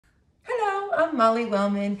I'm Molly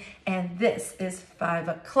Wellman, and this is 5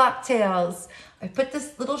 O'Clock Tales. I put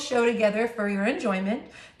this little show together for your enjoyment,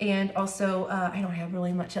 and also I don't have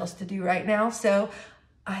really much else to do right now, so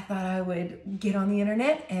I thought I would get on the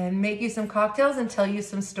internet and make you some cocktails and tell you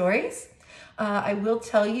some stories. I will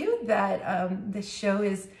tell you that this show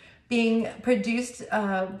is being produced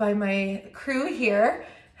by my crew here.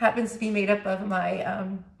 Happens to be made up of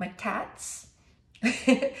my cats.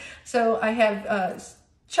 So I have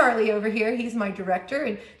Charlie over here, he's my director,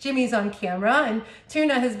 and Jimmy's on camera, and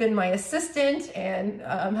Tuna has been my assistant and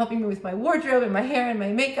helping me with my wardrobe and my hair and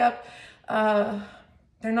my makeup.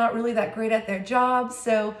 They're not really that great at their jobs,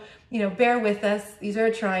 so bear with us. These are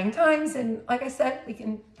trying times, and like I said, we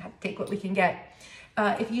can take what we can get.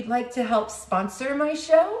 If you'd like to help sponsor my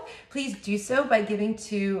show, please do so by giving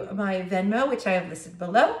to my Venmo, which I have listed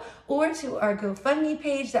below, or to our GoFundMe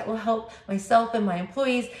page. That will help myself and my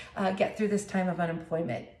employees get through this time of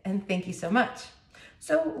unemployment. And thank you so much.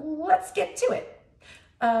 So let's get to it.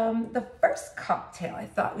 The first cocktail I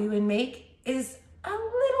thought we would make is a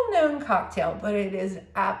little known cocktail, but it is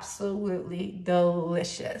absolutely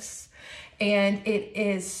delicious. And it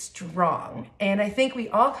is strong. And I think we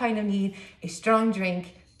all kind of need a strong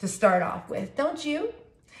drink to start off with, don't you?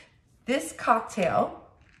 This cocktail,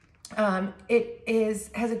 has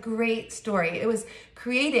a great story. It was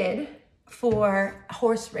created for a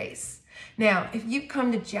horse race. Now, if you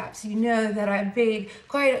come to Japp's, you know that I've made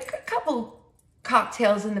quite a couple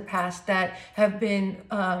cocktails in the past that have been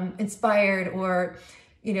inspired or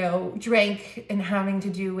drank and having to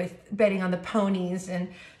do with betting on the ponies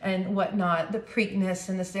and whatnot, the Preakness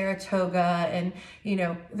and the Saratoga and,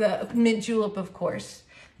 the mint julep, of course.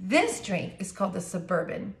 This drink is called the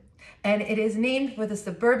Suburban, and it is named for the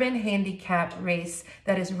Suburban handicap race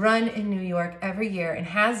that is run in New York every year and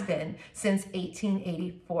has been since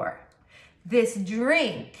 1884. This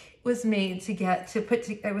drink was made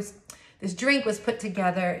this drink was put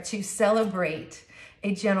together to celebrate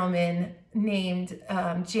a gentleman named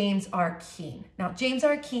James R. Keene. Now, James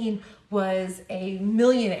R. Keene was a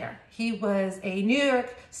millionaire. He was a New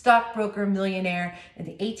York stockbroker millionaire. In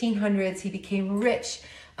the 1800s, he became rich,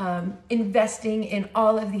 investing in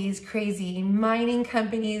all of these crazy mining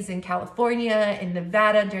companies in California and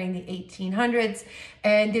Nevada during the 1800s,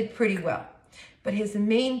 and did pretty well. But his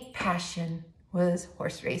main passion was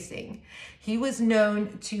horse racing. He was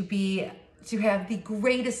known to have the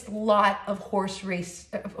greatest lot of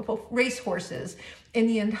race horses in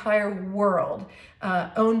the entire world,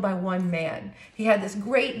 owned by one man. He had this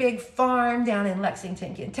great big farm down in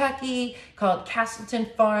Lexington, Kentucky, called Castleton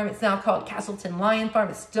Farm. It's now called Castleton Lion Farm.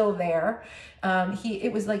 It's still there.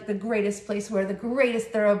 It was like the greatest place where the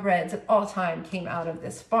greatest thoroughbreds of all time came out of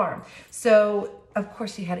this farm. So, of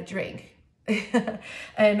course, he had a drink.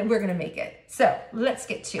 And we're gonna make it. So, let's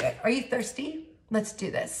get to it. Are you thirsty? Let's do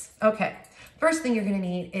this. Okay. First thing you're gonna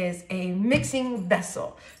need is a mixing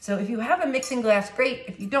vessel. So if you have a mixing glass, great.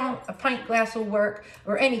 If you don't, a pint glass will work,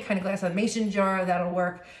 or any kind of glass, a mason jar, that'll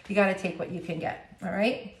work. You gotta take what you can get, all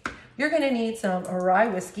right? You're gonna need some rye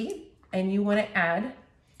whiskey, and you wanna add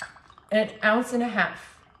 1.5 ounces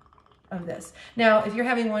of this. Now, if you're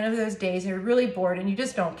having one of those days and you're really bored and you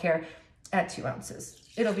just don't care, add 2 ounces.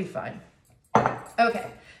 It'll be fine.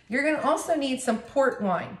 Okay, you're gonna also need some port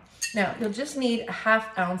wine. Now, you'll just need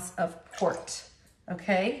 1/2 ounce of port,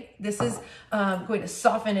 okay? This is going to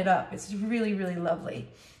soften it up. It's really, really lovely.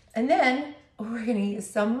 And then we're gonna use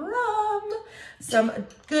some rum, some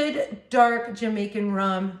good dark Jamaican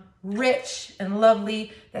rum, rich and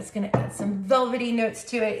lovely. That's gonna add some velvety notes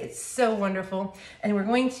to it. It's so wonderful. And we're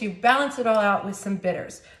going to balance it all out with some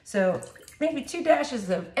bitters. So maybe 2 dashes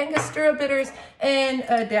of angostra bitters and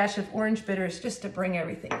a dash of orange bitters just to bring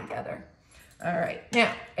everything together. All right,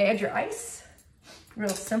 now add your ice, real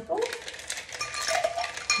simple.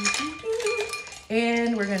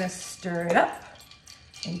 And we're gonna stir it up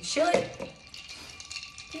and chill it.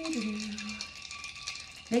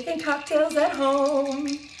 Making cocktails at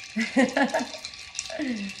home.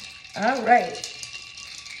 All right,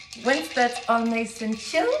 once that's all nice and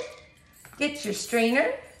chilled, get your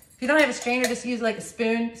strainer. If you don't have a strainer, just use like a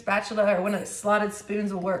spoon, spatula, or one of the slotted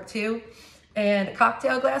spoons will work too. And a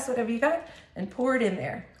cocktail glass, whatever you got, and pour it in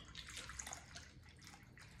there.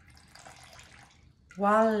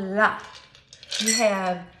 Voila. You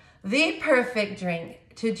have the perfect drink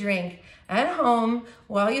to drink at home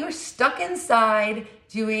while you're stuck inside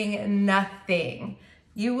doing nothing.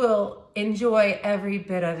 You will enjoy every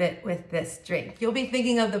bit of it with this drink. You'll be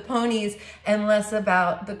thinking of the ponies and less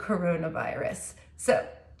about the coronavirus. So,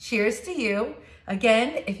 cheers to you.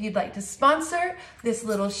 Again, if you'd like to sponsor this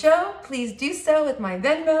little show, please do so with my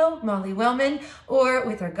Venmo, Molly Wellman, or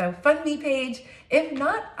with our GoFundMe page. If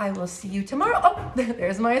not, I will see you tomorrow. Oh,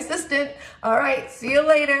 there's my assistant. All right, see you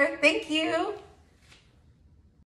later. Thank you.